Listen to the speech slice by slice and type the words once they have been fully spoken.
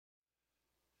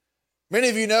Many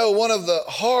of you know one of the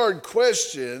hard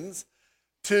questions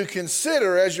to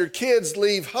consider as your kids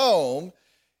leave home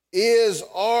is,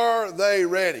 are they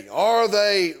ready? Are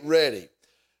they ready?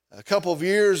 A couple of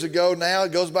years ago now,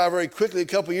 it goes by very quickly, a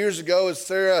couple of years ago as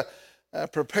Sarah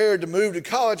prepared to move to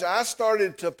college, I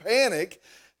started to panic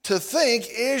to think,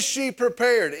 is she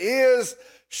prepared? Is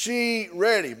she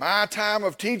ready? My time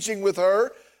of teaching with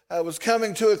her was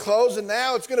coming to a close, and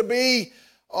now it's going to be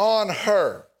on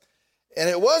her. And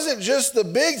it wasn't just the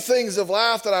big things of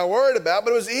life that I worried about,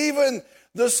 but it was even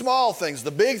the small things,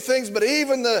 the big things, but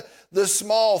even the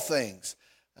small things.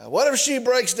 What if she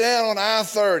breaks down on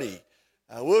I-30?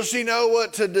 Will she know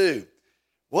what to do?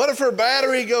 What if her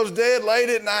battery goes dead late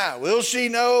at night? Will she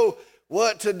know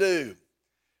what to do?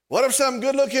 What if some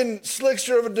good-looking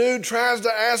slickster of a dude tries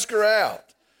to ask her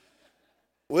out?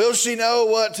 Will she know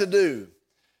what to do?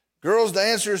 Girls, the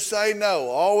answer is say no.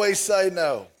 Always say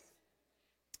no.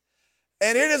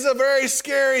 And it is a very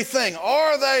scary thing.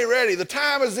 Are they ready? The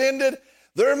time has ended.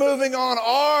 They're moving on.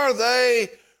 Are they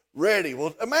ready?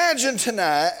 Well, imagine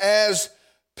tonight, as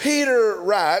Peter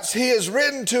writes, he is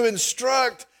written to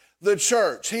instruct the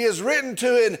church. He is written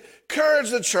to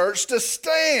encourage the church to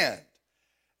stand.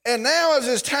 And now, as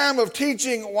his time of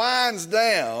teaching winds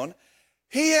down,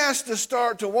 he has to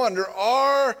start to wonder,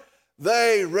 are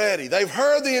they ready? They've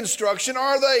heard the instruction.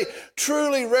 Are they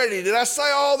truly ready? Did I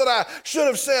say all that I should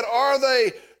have said? Are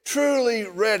they truly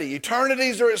ready?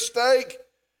 Eternities are at stake.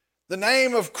 The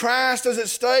name of Christ is at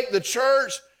stake. The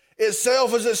church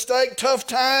itself is at stake. Tough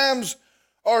times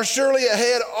are surely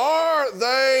ahead. Are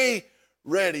they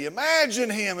ready? Imagine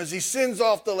him as he sends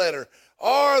off the letter.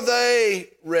 Are they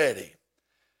ready?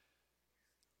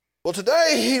 Well,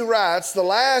 today he writes the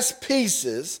last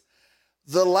pieces,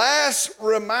 the last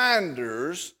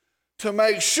reminders to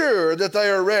make sure that they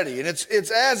are ready. And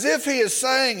it's as if he is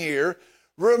saying here,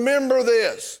 remember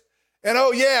this. And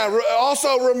oh yeah,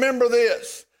 also remember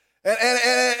this. And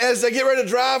as they get ready to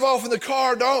drive off in the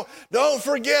car, don't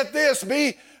forget this.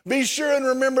 Be sure and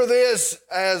remember this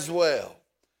as well.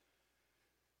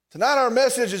 Tonight our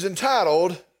message is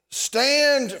entitled,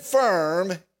 Stand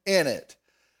Firm in It.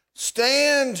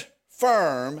 Stand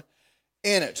firm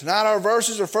in it. Tonight our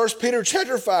verses are 1 Peter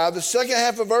chapter 5, the second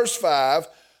half of verse 5,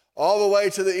 all the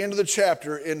way to the end of the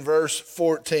chapter in verse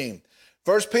 14.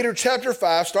 1 Peter chapter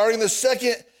 5, starting the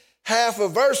second half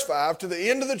of verse 5 to the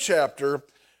end of the chapter,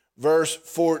 verse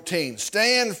 14.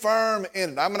 Stand firm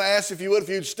in it. I'm going to ask if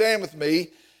you'd stand with me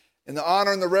in the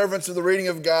honor and the reverence of the reading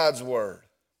of God's word.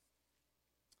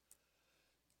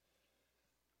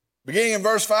 Beginning in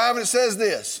verse 5, and it says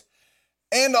this,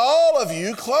 and all of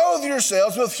you clothe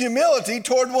yourselves with humility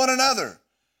toward one another.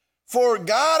 For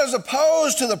God is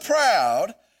opposed to the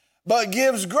proud, but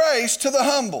gives grace to the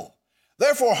humble.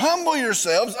 Therefore humble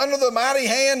yourselves under the mighty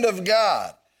hand of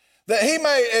God, that he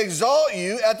may exalt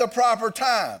you at the proper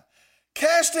time,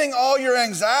 casting all your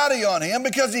anxiety on him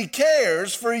because he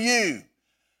cares for you.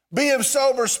 Be of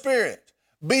sober spirit.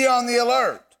 Be on the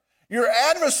alert. Your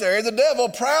adversary, the devil,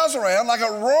 prowls around like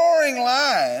a roaring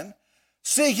lion,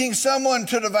 seeking someone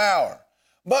to devour.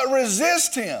 But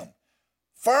resist him,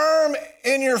 firm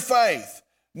in your faith,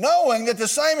 knowing that the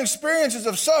same experiences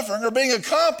of suffering are being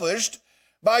accomplished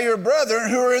by your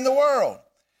brethren who are in the world.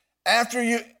 After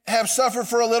you have suffered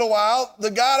for a little while,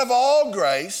 the God of all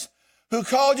grace, who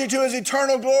called you to his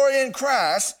eternal glory in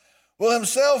Christ, will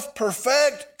himself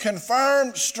perfect,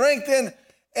 confirm, strengthen,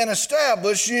 and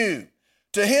establish you.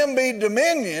 To him be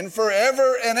dominion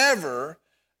forever and ever.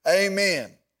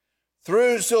 Amen.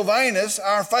 Through Silvanus,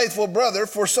 our faithful brother,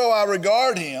 for so I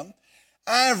regard him,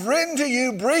 I have written to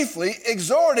you briefly,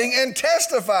 exhorting and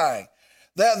testifying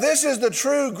that this is the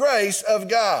true grace of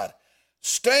God.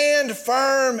 Stand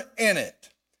firm in it.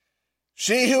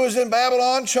 She who is in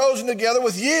Babylon, chosen together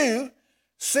with you,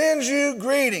 sends you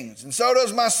greetings, and so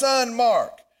does my son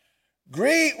Mark.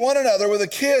 Greet one another with a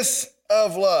kiss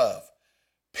of love.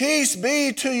 Peace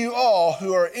be to you all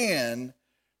who are in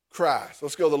Christ.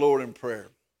 Let's go to the Lord in prayer.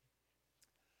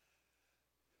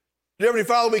 Dear Heavenly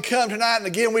Father, we come tonight and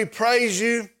again we praise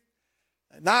you.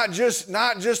 Not just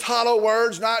hollow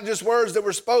words, not just words that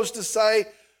we're supposed to say.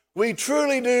 We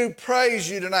truly do praise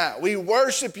you tonight. We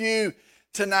worship you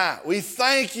tonight. We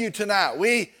thank you tonight.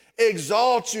 We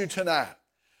exalt you tonight.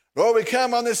 Lord, we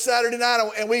come on this Saturday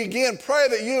night and we again pray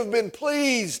that you have been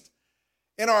pleased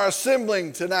in our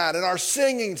assembling tonight, in our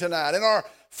singing tonight, in our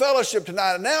fellowship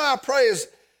tonight. And now I pray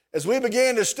as we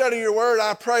begin to study your word,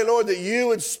 I pray, Lord, that you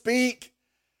would speak.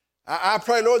 I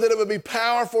pray, Lord, that it would be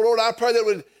powerful. Lord, I pray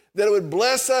that it would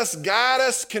bless us, guide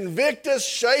us, convict us,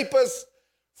 shape us,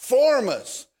 form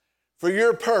us for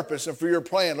your purpose and for your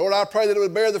plan. Lord, I pray that it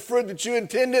would bear the fruit that you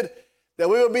intended, that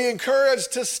we would be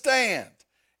encouraged to stand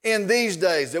in these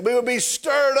days, that we would be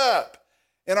stirred up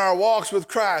in our walks with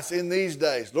Christ in these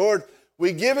days. Lord,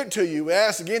 we give it to you. We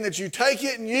ask again that you take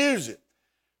it and use it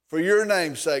for your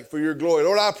name's sake, for your glory.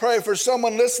 Lord, I pray for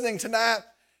someone listening tonight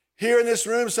here in this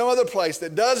room, some other place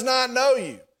that does not know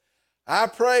you. I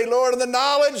pray, Lord, in the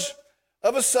knowledge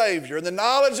of a Savior, in the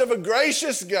knowledge of a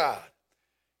gracious God,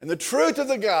 and the truth of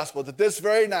the gospel, that this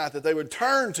very night that they would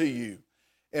turn to you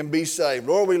and be saved.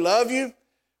 Lord, we love you,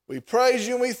 we praise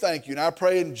you, and we thank you. And I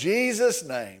pray in Jesus'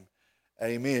 name,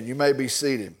 amen. You may be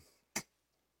seated.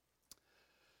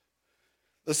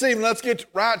 This evening, let's get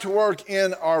right to work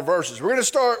in our verses. We're going to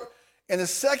start in the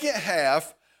second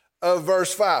half of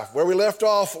verse 5, where we left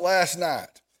off last night.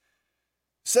 It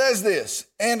says this,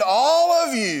 "And all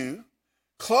of you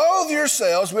clothe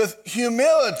yourselves with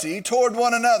humility toward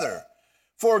one another.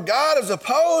 For God is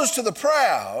opposed to the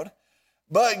proud,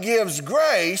 but gives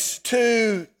grace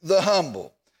to the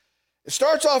humble." It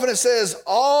starts off and it says,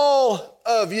 all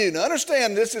of you. Now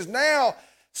understand, this is now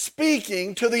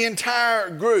speaking to the entire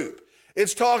group.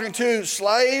 It's talking to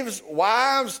slaves,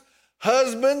 wives,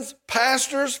 husbands,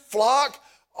 pastors, flock,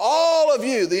 all of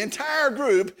you. The entire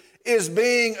group is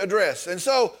being addressed. And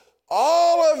so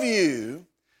all of you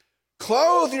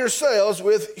clothe yourselves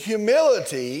with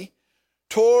humility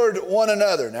toward one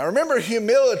another. Now remember,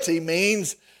 humility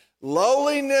means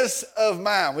lowliness of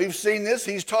mind. We've seen this.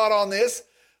 He's taught on this.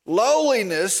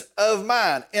 Lowliness of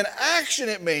mind. In action,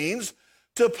 it means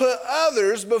to put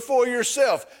others before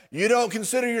yourself. You don't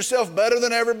consider yourself better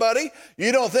than everybody.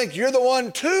 You don't think you're the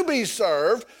one to be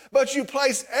served, but you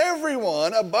place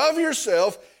everyone above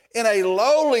yourself in a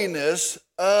lowliness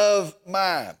of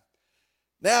mind.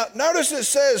 Now, notice it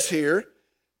says here,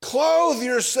 clothe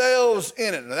yourselves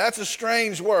in it. Now, that's a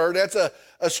strange word. That's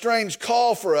a strange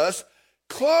call for us.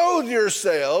 Clothe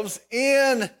yourselves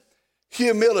in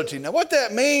humility. Now, what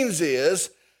that means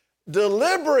is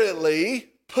deliberately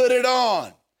put it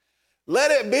on.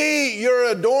 Let it be your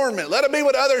adornment. Let it be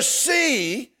what others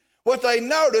see, what they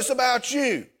notice about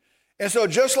you. And so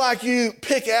just like you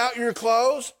pick out your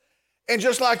clothes, and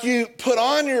just like you put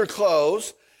on your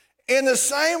clothes, in the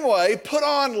same way, put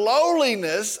on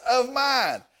lowliness of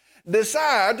mind.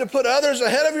 Decide to put others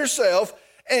ahead of yourself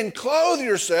and clothe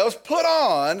yourselves, put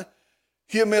on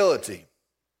humility.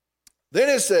 Then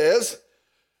it says,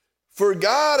 for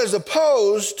God is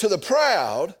opposed to the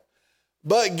proud,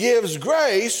 but gives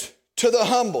grace to the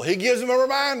humble. He gives them a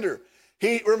reminder.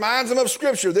 He reminds them of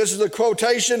Scripture. This is a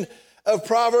quotation of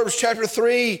Proverbs chapter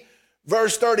 3,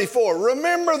 verse 34.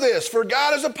 Remember this, for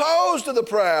God is opposed to the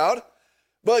proud,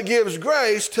 but gives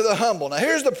grace to the humble. Now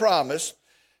here's the promise,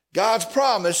 God's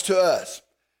promise to us.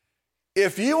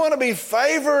 If you want to be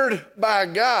favored by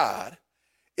God,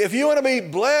 if you want to be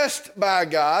blessed by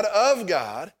God, of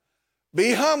God,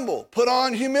 be humble. Put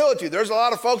on humility. There's a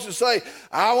lot of folks that say,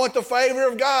 I want the favor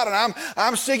of God and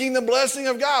I'm seeking the blessing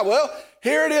of God. Well,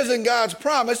 here it is in God's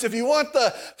promise. If you want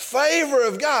the favor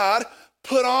of God,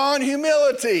 put on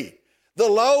humility, the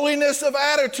lowliness of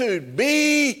attitude.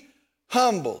 Be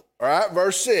humble. All right,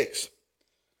 verse 6.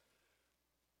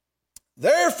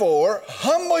 Therefore,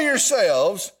 humble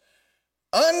yourselves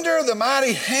under the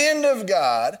mighty hand of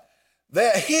God,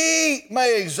 that he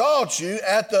may exalt you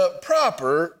at the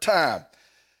proper time.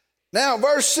 Now,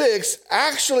 verse 6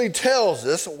 actually tells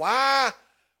us why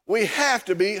we have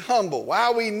to be humble,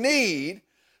 why we need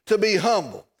to be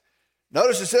humble.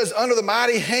 Notice it says, under the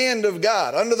mighty hand of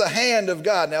God, under the hand of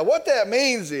God. Now, what that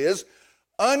means is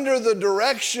under the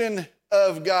direction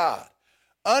of God,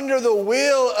 under the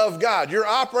will of God. You're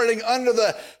operating under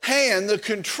the hand, the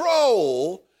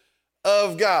control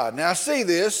of God. Now, see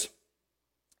this.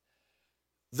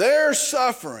 Their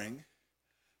suffering,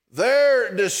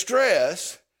 their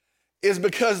distress is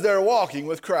because they're walking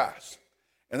with Christ.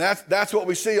 And that's what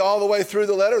we see all the way through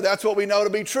the letter. That's what we know to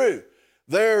be true.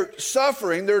 Their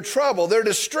suffering, their trouble, their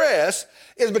distress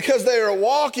is because they are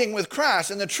walking with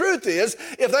Christ. And the truth is,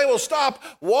 if they will stop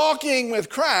walking with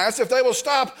Christ, if they will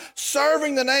stop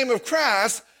serving the name of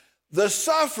Christ, the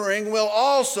suffering will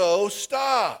also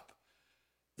stop.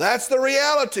 That's the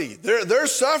reality. They're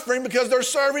suffering because they're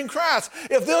serving Christ.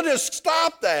 If they'll just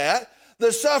stop that,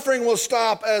 the suffering will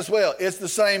stop as well. It's the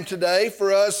same today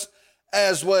for us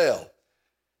as well.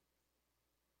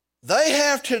 They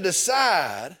have to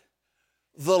decide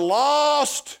the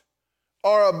lost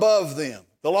are above them.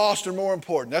 The lost are more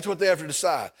important. That's what they have to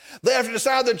decide. They have to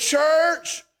decide the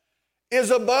church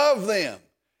is above them,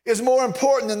 is more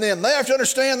important than them. They have to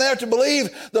understand, they have to believe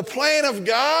the plan of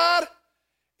God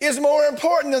is more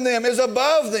important than them, is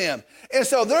above them. And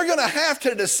so they're going to have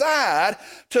to decide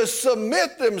to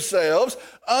submit themselves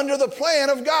under the plan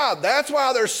of God. That's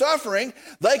why they're suffering.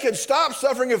 They could stop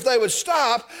suffering if they would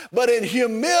stop, but in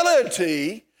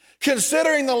humility,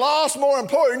 considering the lost more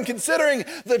important, considering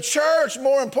the church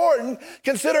more important,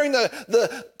 considering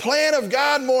the plan of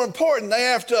God more important, they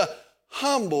have to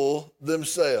humble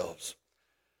themselves.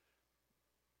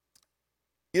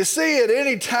 You see, at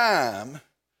any time,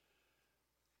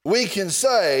 we can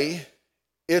say,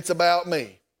 it's about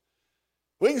me.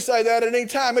 We can say that at any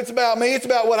time. It's about me. It's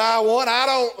about what I want. I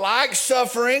don't like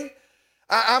suffering.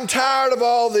 I'm tired of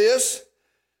all this.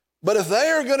 But if they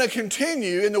are going to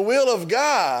continue in the will of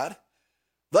God,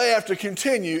 they have to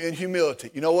continue in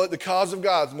humility. You know what? The cause of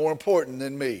God is more important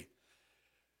than me.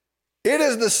 It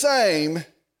is the same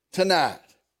tonight.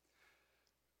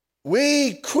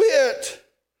 We quit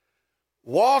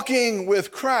walking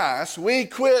with Christ. We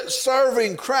quit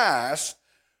serving Christ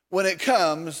when it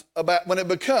becomes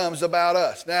about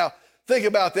us. Now, think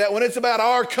about that. When it's about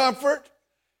our comfort,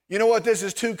 you know what? This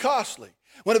is too costly.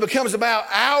 When it becomes about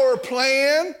our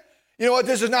plan, you know what?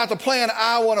 This is not the plan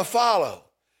I want to follow.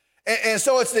 And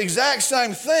so it's the exact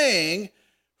same thing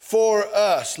for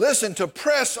us. Listen, to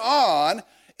press on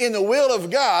in the will of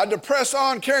God, to press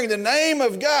on carrying the name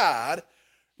of God,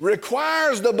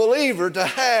 requires the believer to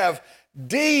have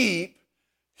deep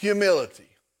humility.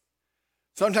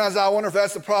 Sometimes I wonder if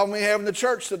that's the problem we have in the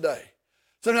church today.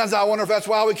 Sometimes I wonder if that's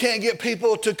why we can't get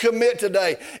people to commit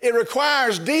today. It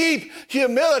requires deep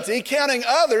humility, counting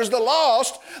others, the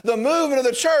lost, the movement of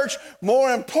the church,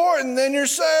 more important than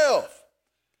yourself.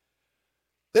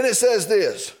 Then it says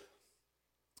this,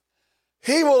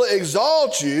 He will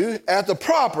exalt you at the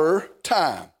proper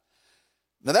time.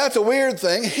 Now that's a weird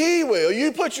thing. He will.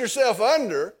 You put yourself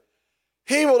under,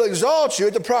 He will exalt you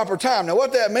at the proper time. Now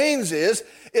what that means is,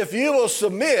 if you will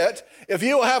submit, if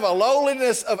you will have a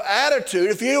lowliness of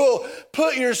attitude, if you will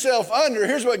put yourself under,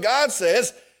 here's what God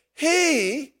says,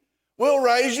 He will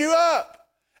raise you up.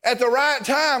 At the right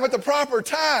time, at the proper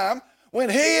time, when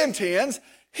He intends,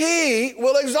 He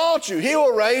will exalt you. He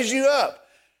will raise you up.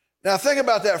 Now think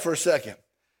about that for a second.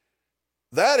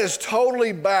 That is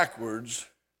totally backwards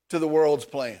to the world's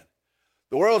plan.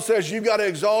 The world says you've got to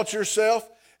exalt yourself,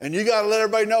 and you got to let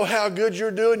everybody know how good you're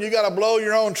doing. You got to blow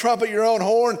your own trumpet, your own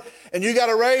horn, and you got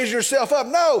to raise yourself up.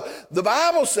 No, the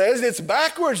Bible says it's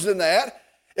backwards than that.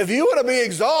 If you want to be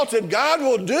exalted, God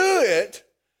will do it,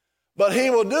 but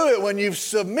He will do it when you've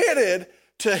submitted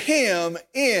to Him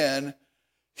in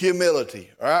humility.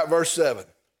 All right, verse 7.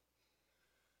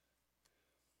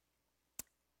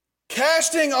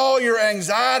 Casting all your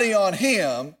anxiety on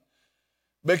Him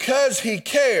because He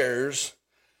cares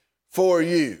for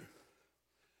you.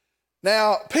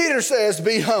 Now, Peter says,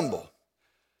 be humble.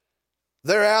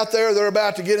 They're out there, they're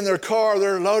about to get in their car,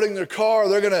 they're loading their car,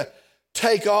 they're going to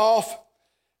take off.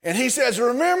 And he says,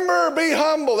 remember, be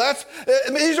humble.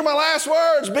 These are my last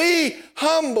words, be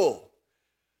humble.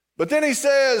 But then he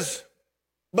says,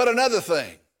 but another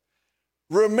thing,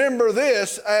 remember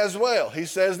this as well. He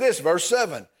says this, verse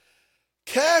 7,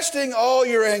 casting all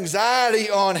your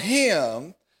anxiety on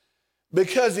Him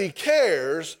because He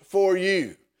cares for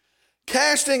you.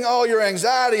 Casting all your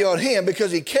anxiety on Him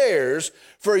because He cares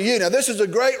for you. Now, this is a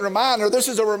great reminder. This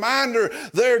is a reminder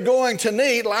they're going to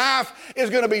need. Life is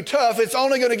going to be tough. It's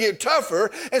only going to get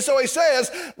tougher. And so he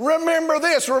says, remember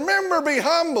this. Remember, be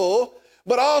humble,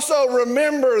 but also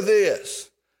remember this.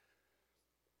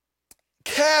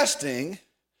 Casting,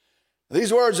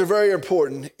 these words are very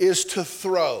important, is to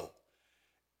throw.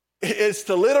 It's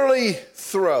to literally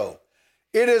throw.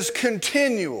 It is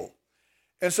continual.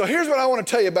 And so here's what I want to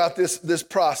tell you about this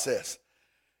process.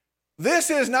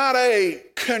 This is not a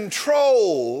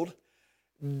controlled,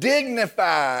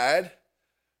 dignified,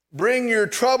 bring your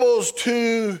troubles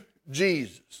to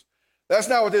Jesus. That's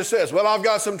not what this says. Well, I've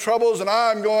got some troubles and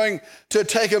I'm going to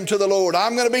take them to the Lord.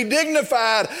 I'm going to be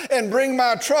dignified and bring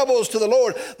my troubles to the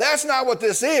Lord. That's not what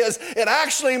this is. It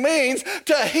actually means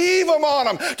to heave them on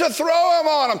them, to throw them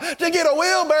on them, to get a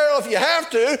wheelbarrow if you have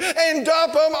to and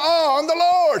dump them on the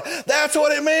Lord. That's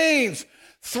what it means.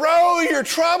 Throw your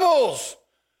troubles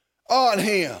on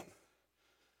Him.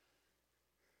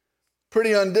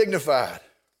 Pretty undignified.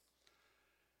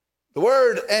 The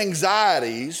word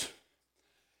anxieties,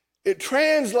 it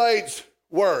translates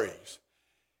worries.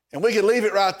 And we could leave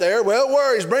it right there. Well,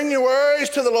 worries, bring your worries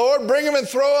to the Lord, bring them and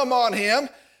throw them on Him.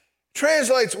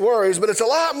 Translates worries, but it's a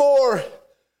lot more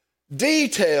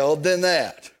detailed than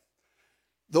that.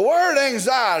 The word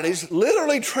anxieties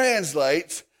literally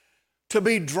translates to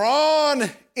be drawn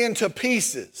into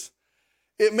pieces.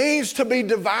 It means to be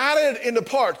divided into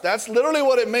parts. That's literally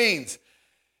what it means.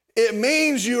 It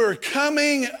means you are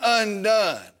coming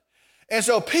undone. And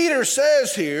so Peter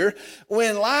says here,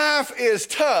 when life is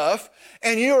tough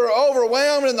and you are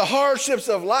overwhelmed in the hardships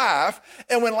of life,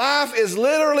 and when life is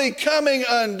literally coming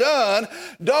undone,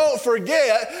 don't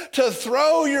forget to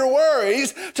throw your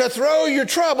worries, to throw your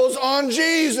troubles on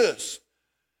Jesus.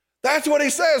 That's what he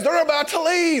says. They're about to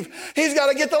leave. He's got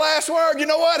to get the last word. You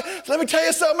know what? Let me tell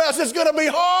you something else. It's going to be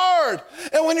hard.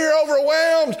 And when you're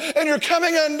overwhelmed and you're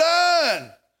coming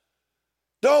undone,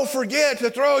 don't forget to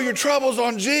throw your troubles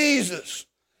on Jesus.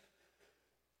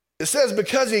 It says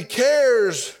because he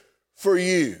cares for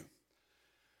you.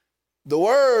 The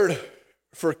word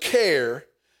for care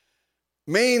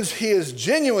means he is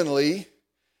genuinely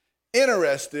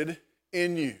interested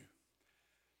in you.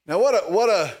 Now what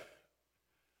a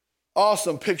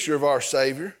awesome picture of our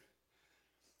Savior.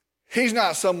 He's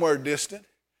not somewhere distant.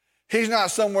 He's not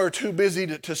somewhere too busy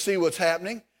to see what's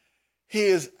happening. He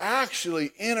is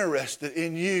actually interested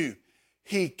in you.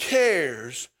 He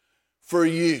cares for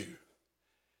you.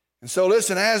 And so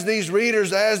listen, as these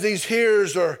readers, as these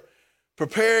hearers are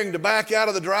preparing to back out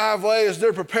of the driveway, as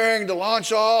they're preparing to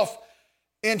launch off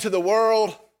into the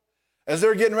world, as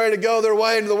they're getting ready to go their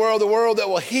way into the world that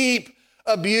will heap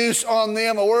abuse on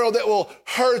them, a world that will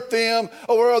hurt them,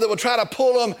 a world that will try to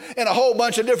pull them in a whole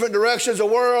bunch of different directions, a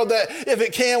world that, if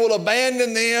it can, will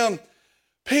abandon them.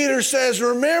 Peter says,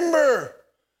 remember,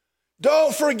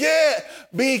 don't forget,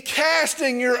 be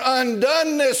casting your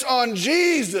undoneness on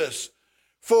Jesus,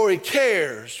 for he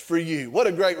cares for you. What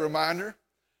a great reminder.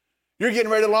 You're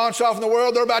getting ready to launch off in the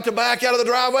world. They're about to back out of the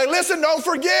driveway. Listen, don't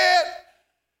forget.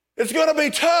 It's going to be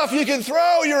tough. You can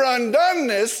throw your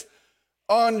undoneness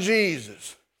on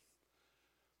Jesus.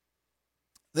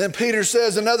 Then Peter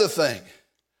says another thing.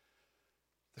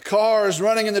 The car is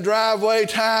running in the driveway.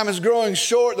 Time is growing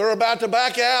short. They're about to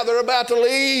back out. They're about to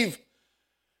leave.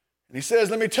 And he says,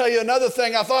 let me tell you another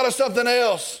thing. I thought of something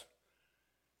else.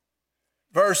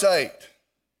 Verse 8.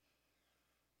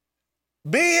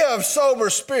 Be of sober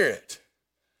spirit.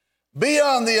 Be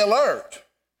on the alert.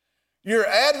 Your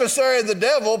adversary, the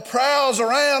devil, prowls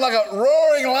around like a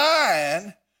roaring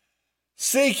lion,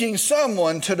 seeking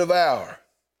someone to devour.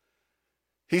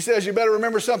 He says you better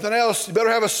remember something else. You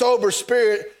better have a sober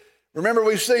spirit. Remember,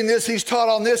 we've seen this. He's taught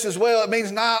on this as well. It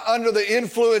means not under the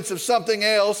influence of something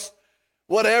else,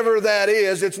 whatever that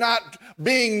is. It's not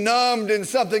being numbed in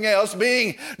something else,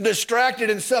 being distracted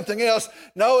in something else.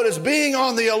 No, it is being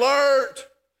on the alert,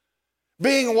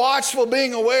 being watchful,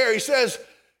 being aware. He says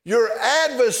your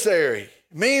adversary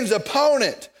means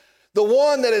opponent, the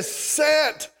one that is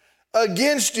set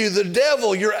against you, the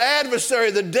devil, your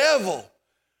adversary, the devil,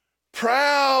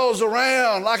 prowls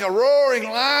around like a roaring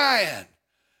lion,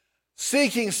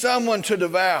 seeking someone to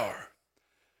devour.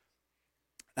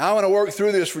 Now I want to work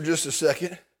through this for just a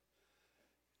second.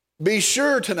 Be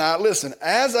sure tonight, listen,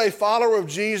 as a follower of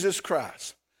Jesus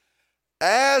Christ,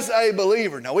 as a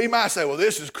believer, now we might say, well,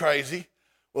 this is crazy.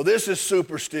 Well, this is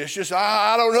superstitious.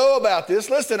 I don't know about this.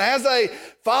 Listen, as a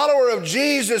follower of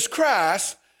Jesus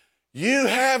Christ, you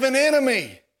have an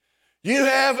enemy. You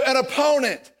have an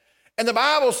opponent. And the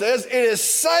Bible says it is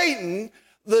Satan,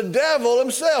 the devil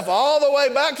himself. All the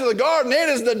way back to the garden, it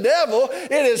is the devil.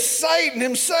 It is Satan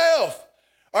himself.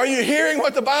 Are you hearing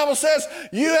what the Bible says?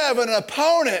 You have an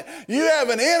opponent. You have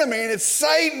an enemy, and it's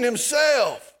Satan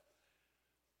himself.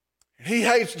 He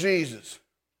hates Jesus.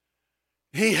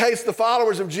 He hates the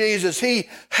followers of Jesus. He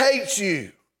hates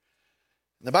you.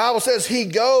 The Bible says he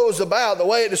goes about, the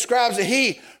way it describes it,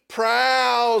 he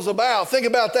prowls about. Think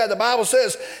about that. The Bible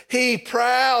says he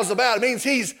prowls about. It means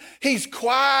he's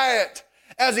quiet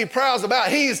as he prowls about.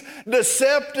 He's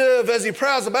deceptive as he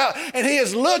prowls about. And he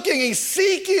is looking, he's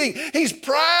seeking, he's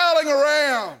prowling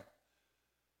around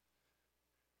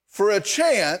for a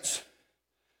chance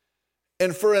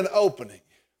and for an opening.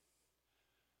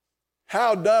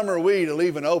 How dumb are we to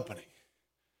leave an opening?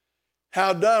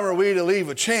 How dumb are we to leave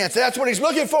a chance? That's what he's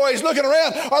looking for. He's looking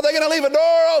around. Are they going to leave a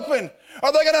door open?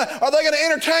 Are they going to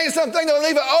entertain something that will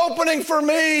leave an opening for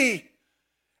me?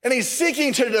 And he's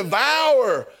seeking to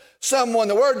devour someone.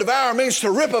 The word devour means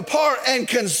to rip apart and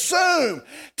consume,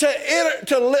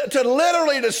 to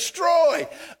literally destroy,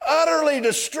 utterly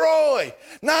destroy.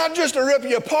 Not just to rip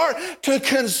you apart, to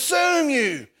consume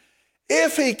you.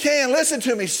 If he can, listen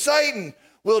to me, Satan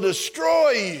will destroy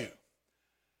you.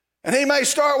 And he may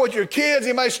start with your kids.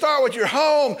 He may start with your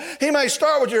home. He may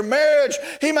start with your marriage.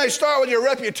 He may start with your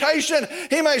reputation.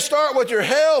 He may start with your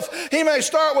health. He may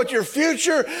start with your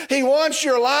future. He wants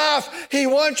your life. He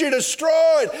wants you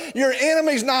destroyed. Your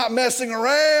enemy's not messing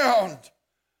around.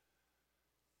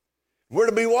 We're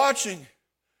to be watching.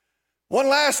 One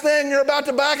last thing, you're about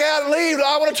to back out and leave.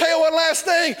 I want to tell you one last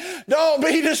thing. Don't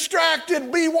be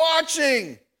distracted, be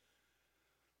watching.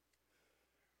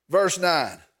 Verse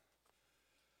 9.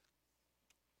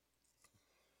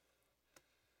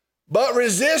 But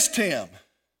resist him,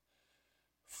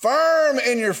 firm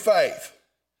in your faith,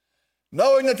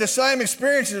 knowing that the same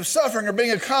experiences of suffering are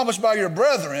being accomplished by your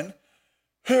brethren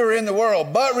who are in the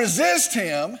world. But resist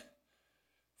him,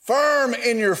 firm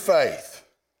in your faith.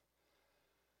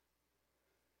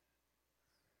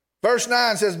 Verse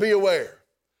 9 says, be aware,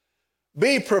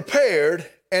 be prepared,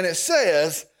 and it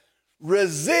says,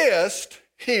 resist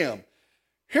him.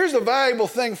 Here's a valuable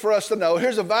thing for us to know.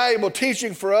 Here's a valuable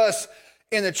teaching for us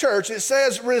in the church. It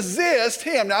says, resist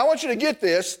him. Now, I want you to get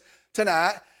this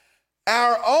tonight.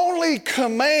 Our only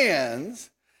commands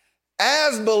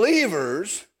as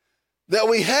believers that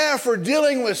we have for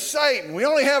dealing with Satan, we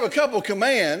only have a couple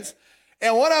commands,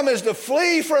 and one of them is to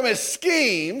flee from his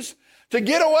schemes, to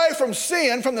get away from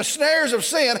sin, from the snares of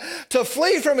sin, to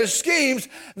flee from his schemes.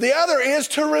 The other is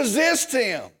to resist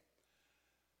him.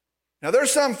 Now, there's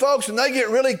some folks, and they get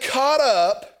really caught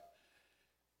up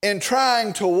in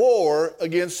trying to war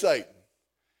against Satan.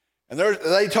 And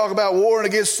they talk about warring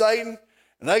against Satan,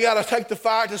 and they got to take the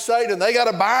fight to Satan, and they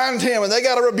got to bind him, and they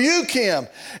got to rebuke him.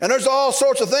 And there's all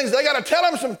sorts of things. They got to tell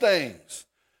him some things.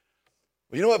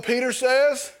 Well, you know what Peter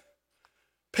says?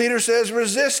 Peter says,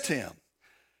 resist him.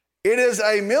 It is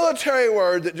a military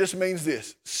word that just means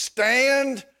this: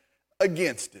 stand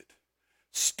against it.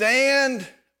 Stand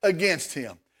against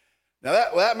him. Now,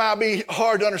 that might be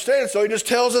hard to understand, so he just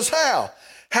tells us how.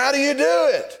 How do you do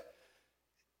it?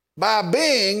 By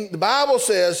being, the Bible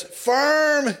says,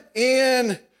 firm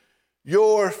in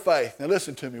your faith. Now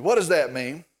listen to me. What does that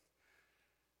mean?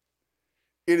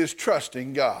 It is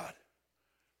trusting God.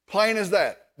 Plain as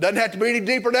that. Doesn't have to be any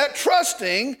deeper than that.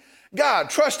 Trusting God.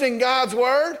 Trusting God's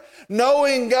word.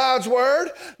 Knowing God's word.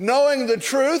 Knowing the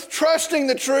truth. Trusting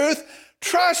the truth.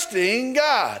 Trusting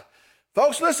God.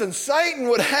 Folks, listen, Satan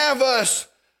would have us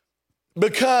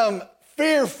become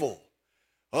fearful.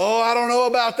 Oh, I don't know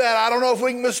about that. I don't know if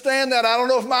we can withstand that. I don't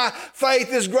know if my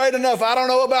faith is great enough. I don't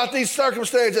know about these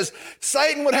circumstances.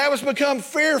 Satan would have us become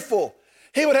fearful.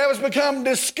 He would have us become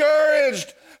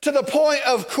discouraged to the point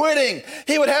of quitting.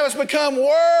 He would have us become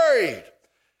worried.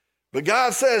 But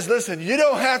God says, listen, you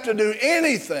don't have to do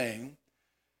anything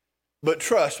but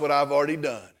trust what I've already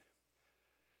done.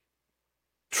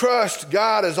 Trust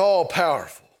God is all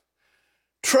powerful.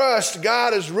 Trust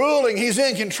God is ruling. He's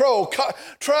in control.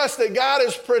 Trust that God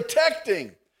is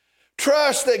protecting.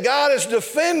 Trust that God is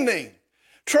defending.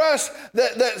 Trust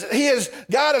that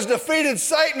God has defeated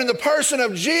Satan in the person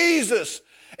of Jesus.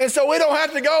 And so we don't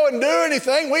have to go and do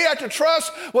anything. We have to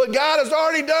trust what God has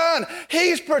already done.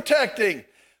 He's protecting.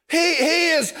 He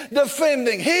is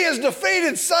defending. He has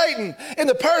defeated Satan in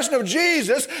the person of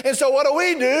Jesus. And so what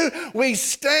do? We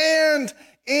stand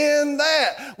in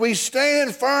that. We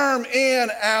stand firm in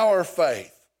our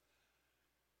faith.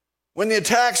 When the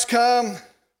attacks come,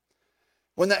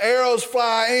 when the arrows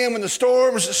fly in, when the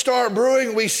storms start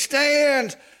brewing, we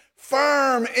stand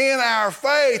firm in our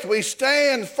faith. We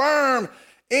stand firm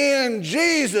in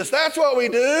Jesus. That's what we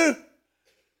do.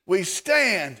 We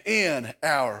stand in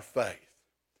our faith.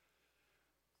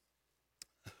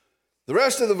 The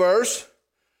rest of the verse,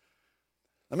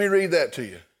 let me read that to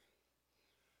you.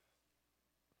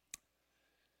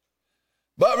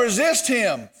 But resist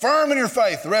him, firm in your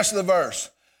faith, the rest of the verse,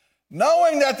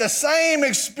 knowing that the same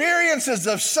experiences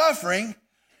of suffering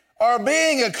are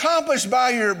being accomplished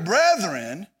by your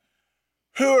brethren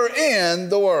who are in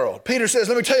the world. Peter says,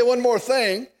 let me tell you one more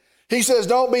thing. He says,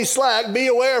 don't be slack, be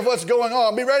aware of what's going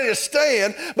on, be ready to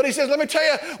stand. But he says, let me tell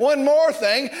you one more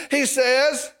thing. He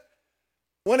says,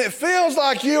 when it feels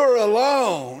like you are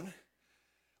alone,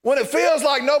 when it feels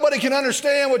like nobody can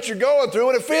understand what you're going through,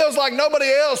 when it feels like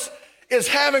nobody else is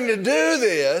having to do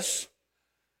this,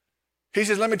 he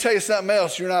says, let me tell you something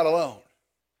else, you're not alone.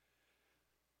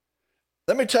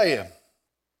 Let me tell you,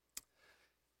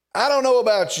 I don't know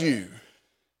about you,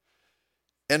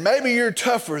 and maybe you're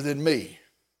tougher than me,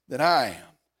 than I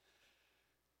am,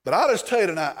 but I'll just tell you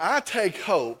tonight, I take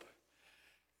hope,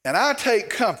 and I take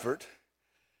comfort,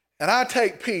 and I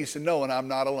take peace in knowing I'm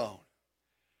not alone.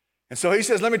 And so he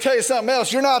says, let me tell you something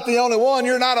else. You're not the only one.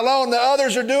 You're not alone. The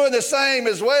others are doing the same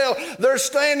as well. They're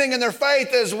standing in their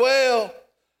faith as well.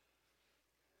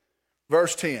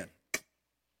 Verse 10.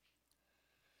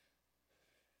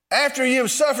 After you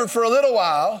have suffered for a little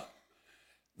while,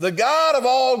 the God of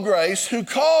all grace, who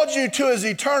called you to his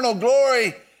eternal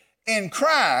glory in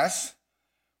Christ,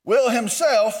 will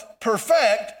himself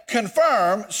perfect,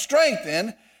 confirm,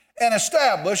 strengthen, and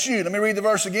establish you. Let me read the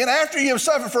verse again. After you have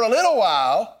suffered for a little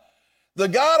while, the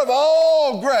God of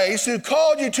all grace, who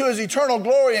called you to his eternal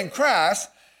glory in Christ,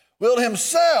 will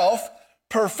himself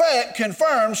perfect,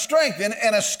 confirm, strengthen,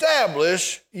 and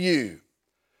establish you.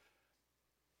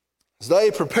 As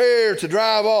they prepare to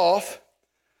drive off,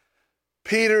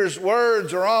 Peter's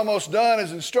words are almost done.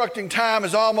 His instructing time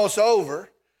is almost over.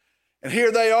 And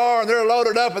here they are, and they're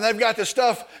loaded up, and they've got the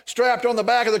stuff strapped on the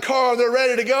back of the car, and they're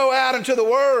ready to go out into the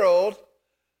world.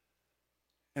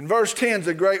 And verse 10 is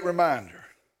a great reminder.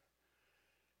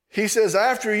 He says,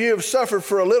 after you have suffered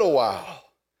for a little while.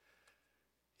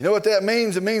 You know what that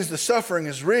means? It means the suffering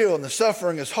is real and the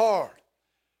suffering is hard.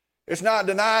 It's not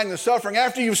denying the suffering.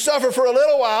 After you've suffered for a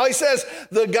little while, he says,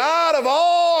 the God of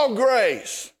all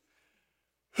grace,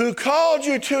 who called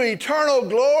you to eternal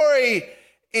glory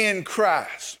in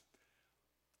Christ.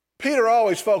 Peter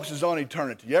always focuses on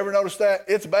eternity. You ever notice that?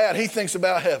 It's bad. He thinks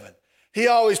about heaven. He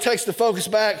always takes the focus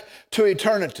back to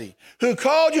eternity. Who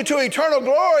called you to eternal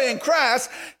glory in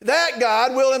Christ, that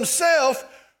God will himself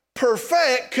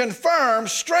perfect, confirm,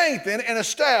 strengthen, and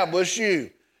establish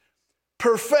you.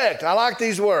 Perfect. I like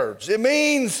these words. It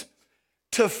means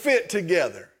to fit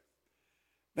together.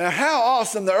 Now, how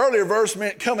awesome. The earlier verse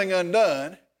meant coming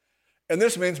undone, and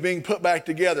this means being put back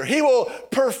together. He will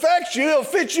perfect you. He'll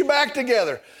fit you back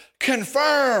together.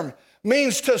 Confirm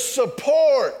means to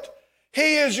support.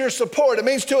 He is your support. It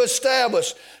means to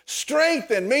establish.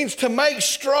 Strengthen means to make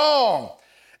strong.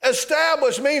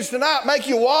 Establish means to not make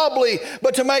you wobbly,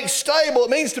 but to make stable. It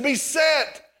means to be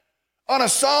set on a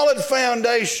solid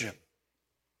foundation.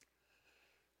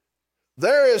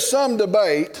 There is some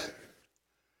debate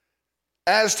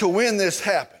as to when this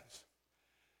happens.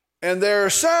 And there are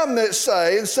some that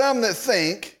say and some that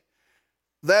think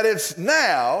that it's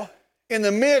now, in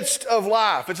the midst of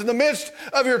life. It's in the midst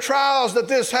of your trials that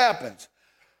this happens.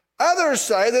 Others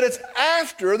say that it's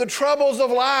after the troubles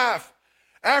of life.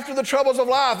 After the troubles of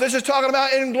life. This is talking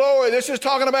about in glory. This is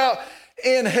talking about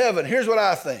in heaven. Here's what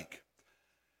I think.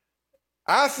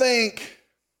 I think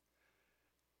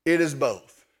it is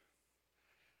both.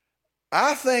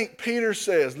 I think Peter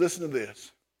says, listen to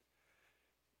this.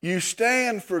 You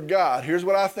stand for God. Here's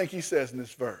what I think he says in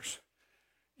this verse.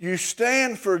 You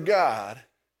stand for God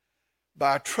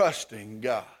by trusting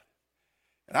God.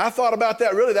 And I thought about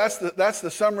that. Really, that's the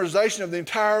summarization of the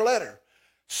entire letter.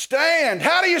 Stand.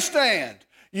 How do you stand?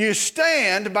 You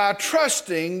stand by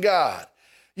trusting God.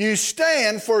 You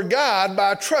stand for God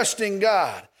by trusting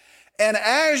God. And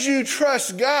as you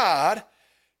trust God,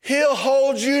 he'll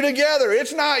hold you together.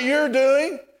 It's not your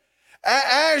doing.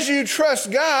 As you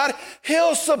trust God,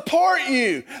 he'll support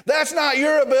you. That's not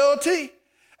your ability.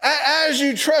 As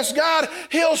you trust God,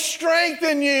 he'll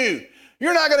strengthen you.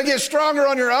 You're not going to get stronger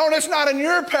on your own. It's not in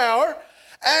your power.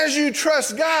 As you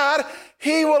trust God,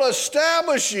 he will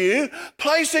establish you,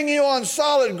 placing you on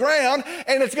solid ground,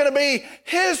 and it's going to be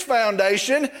his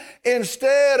foundation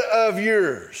instead of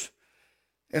yours.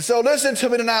 And so listen to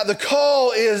me tonight. The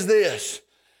call is this.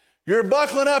 You're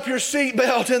buckling up your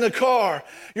seatbelt in the car.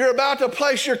 You're about to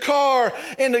place your car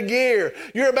into gear.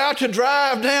 You're about to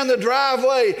drive down the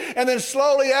driveway and then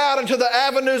slowly out into the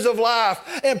avenues of life.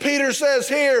 And Peter says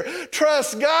here,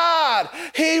 trust God.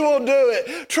 He will do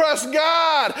it. Trust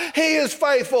God. He is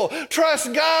faithful.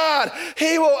 Trust God.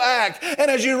 He will act.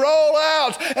 And as you roll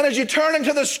out and as you turn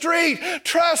into the street,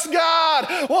 trust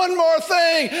God. One more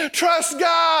thing, trust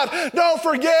God. Don't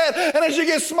forget. And as you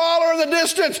get smaller in the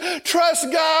distance,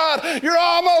 trust God. You're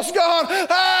almost gone.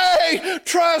 Hey,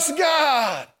 trust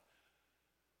God.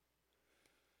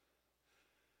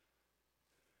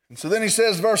 And so then he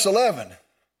says, verse 11,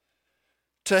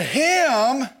 to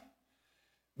him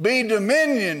be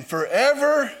dominion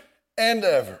forever and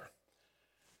ever.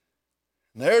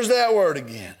 And there's that word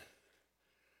again.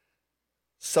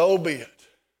 So be it.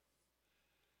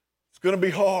 It's going to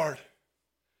be hard.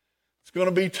 It's going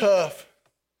to be tough.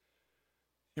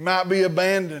 You might be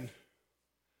abandoned.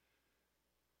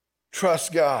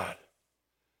 Trust God.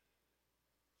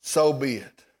 So be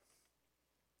it.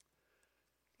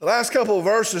 The last couple of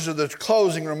verses are the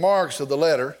closing remarks of the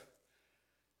letter.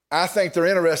 I think they're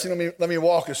interesting. Let me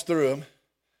walk us through them.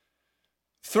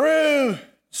 Through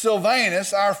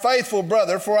Silvanus, our faithful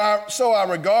brother, so I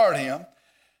regard him,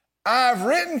 I've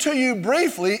written to you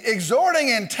briefly, exhorting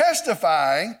and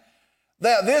testifying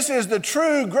that this is the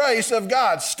true grace of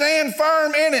God. Stand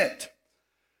firm in it.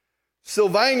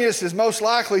 Silvanus is most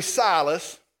likely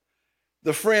Silas,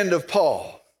 the friend of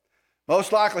Paul.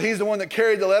 Most likely he's the one that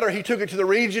carried the letter. He took it to the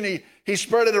region. He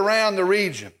spread it around the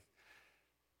region.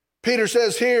 Peter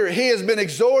says here, he has been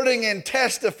exhorting and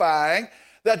testifying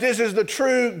that this is the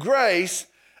true grace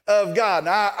of God. And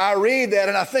I read that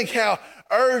and I think how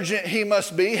urgent he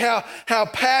must be, how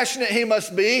passionate he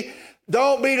must be.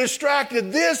 Don't be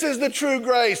distracted. This is the true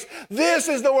grace. This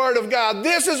is the Word of God.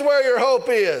 This is where your hope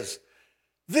is.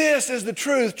 This is the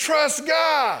truth. Trust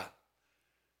God.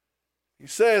 He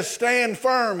says, stand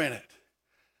firm in it.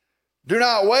 Do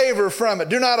not waver from it.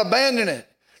 Do not abandon it.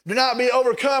 Do not be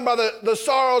overcome by the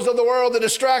sorrows of the world, the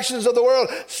distractions of the world.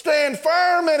 Stand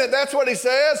firm in it. That's what he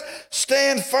says.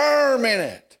 Stand firm in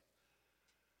it.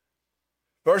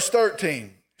 Verse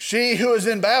 13, she who is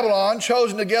in Babylon,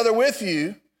 chosen together with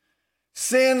you,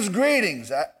 sends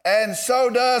greetings, and so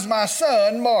does my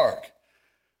son Mark.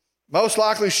 Most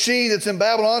likely she that's in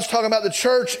Babylon is talking about the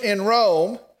church in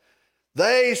Rome.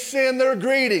 They send their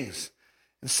greetings,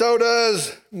 and so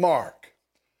does Mark.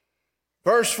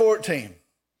 Verse 14,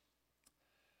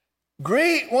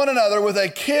 greet one another with a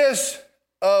kiss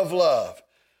of love.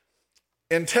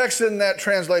 In Texan, that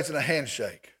translates in a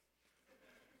handshake.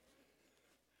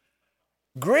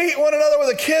 Greet one another with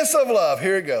a kiss of love.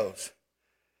 Here it goes.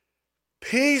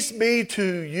 Peace be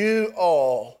to you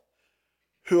all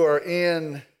who are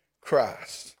in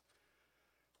Christ.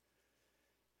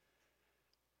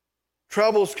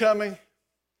 Trouble's coming.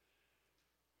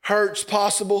 Hurt's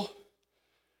possible.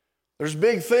 There's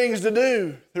big things to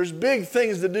do. There's big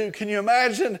things to do. Can you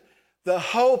imagine the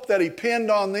hope that he pinned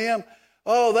on them?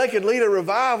 Oh, they could lead a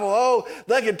revival. Oh,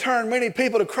 they could turn many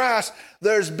people to Christ.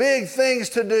 There's big things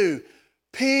to do.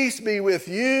 Peace be with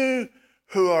you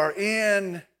who are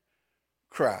in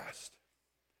Christ.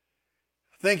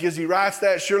 I think as he writes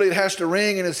that, surely it has to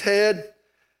ring in his head.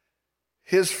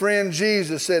 His friend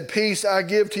Jesus said, peace I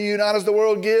give to you, not as the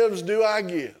world gives, do I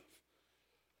give.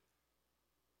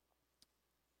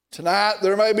 Tonight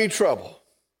there may be trouble.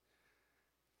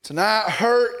 Tonight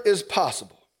hurt is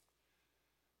possible.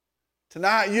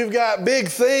 Tonight you've got big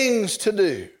things to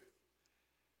do.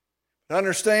 But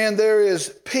understand there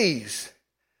is peace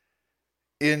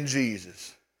in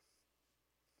Jesus.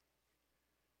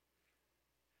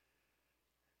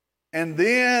 And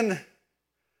then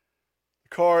the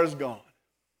car is gone.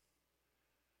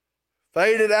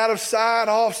 Faded out of sight,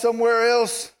 off somewhere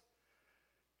else.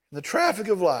 In the traffic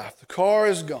of life, the car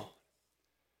is gone.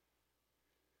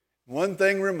 One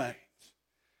thing remains.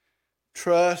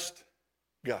 Trust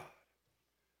God.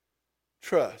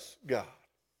 Trust God.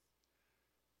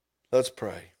 Let's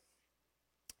pray.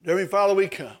 Dear Heavenly Father, we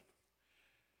come.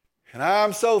 And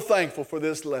I'm so thankful for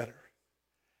this letter.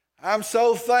 I'm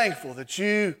so thankful that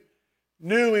you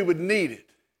knew we would need it.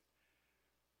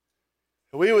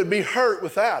 That we would be hurt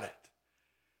without it.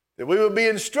 That we would be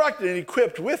instructed and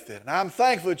equipped with it. And I'm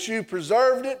thankful that you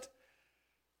preserved it,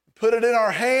 put it in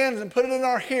our hands, and put it in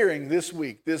our hearing this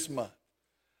week, this month.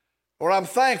 Lord, I'm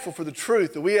thankful for the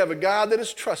truth that we have a God that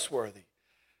is trustworthy.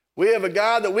 We have a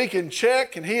God that we can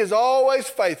check, and He is always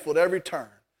faithful at every turn.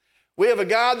 We have a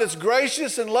God that's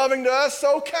gracious and loving to us,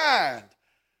 so kind,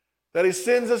 that He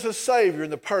sends us a Savior in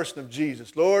the person of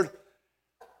Jesus. Lord,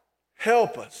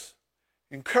 help us,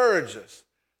 encourage us,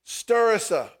 stir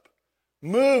us up,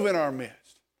 move in our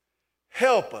midst.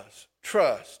 Help us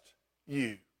trust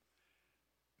you.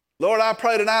 Lord, I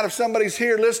pray tonight if somebody's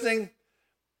here listening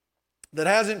that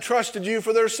hasn't trusted you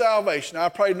for their salvation, I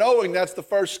pray knowing that's the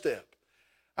first step.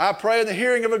 I pray in the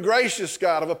hearing of a gracious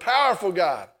God, of a powerful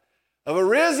God, of a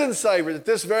risen Savior that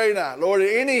this very night, Lord,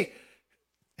 any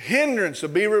hindrance will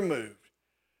be removed.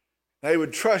 They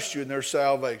would trust you in their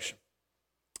salvation.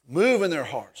 Move in their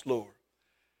hearts, Lord.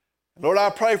 Lord, I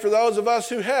pray for those of us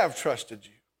who have trusted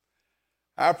you.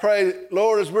 I pray,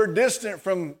 Lord, as we're distant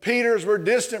from Peter, as we're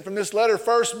distant from this letter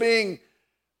first being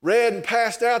read and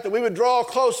passed out, that we would draw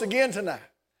close again tonight.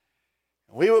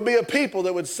 We would be a people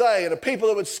that would say and a people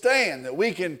that would stand that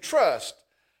we can trust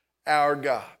our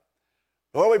God.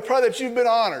 Lord, we pray that you've been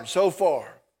honored so far.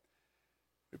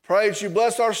 We pray that you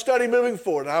bless our study moving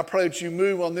forward. And I pray that you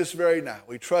move on this very night.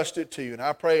 We trust it to you. And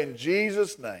I pray in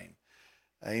Jesus' name,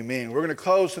 amen. We're going to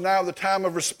close tonight with a time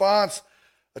of response,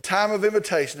 a time of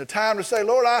invitation, a time to say,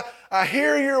 Lord, I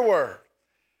hear your word.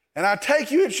 And I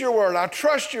take you at your word. I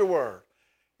trust your word.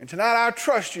 And tonight I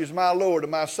trust you as my Lord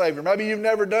and my Savior. Maybe you've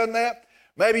never done that.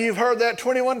 Maybe you've heard that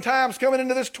 21 times coming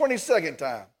into this 22nd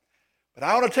time. But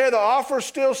I want to tell you the offer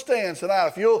still stands tonight.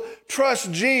 If you'll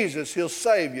trust Jesus, He'll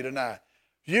save you tonight.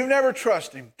 If you've never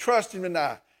trusted Him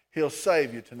tonight. He'll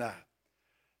save you tonight.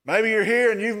 Maybe you're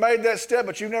here and you've made that step,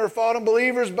 but you've never fought in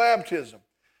believer's baptism.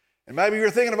 And maybe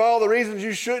you're thinking of all the reasons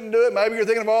you shouldn't do it. Maybe you're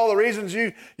thinking of all the reasons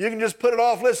you can just put it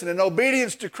off. Listen, in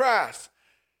obedience to Christ,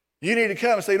 you need to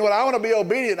come and say, you know what, I want to be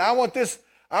obedient. I want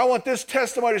this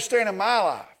testimony to stand in my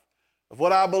life of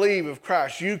what I believe of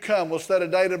Christ. You come. We'll set a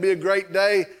day. It'll be a great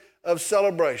day of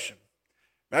celebration.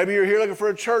 Maybe you're here looking for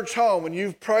a church home and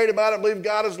you've prayed about it, believe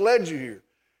God has led you here.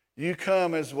 You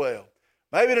come as well.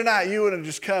 Maybe tonight you want to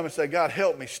just come and say, God,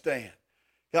 help me stand.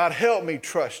 God, help me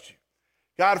trust you.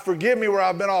 God, forgive me where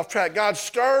I've been off track. God,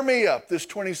 stir me up this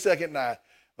 22nd night.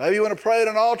 Maybe you want to pray at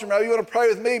an altar. Maybe you want to pray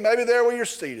with me. Maybe there where you're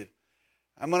seated.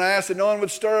 I'm going to ask that no one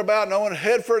would stir about, no one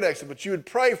head for an exit, but you would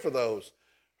pray for those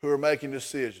who are making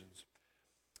decisions.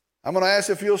 I'm going to ask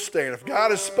if you'll stand. If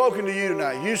God has spoken to you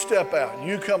tonight, you step out.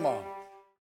 You come on.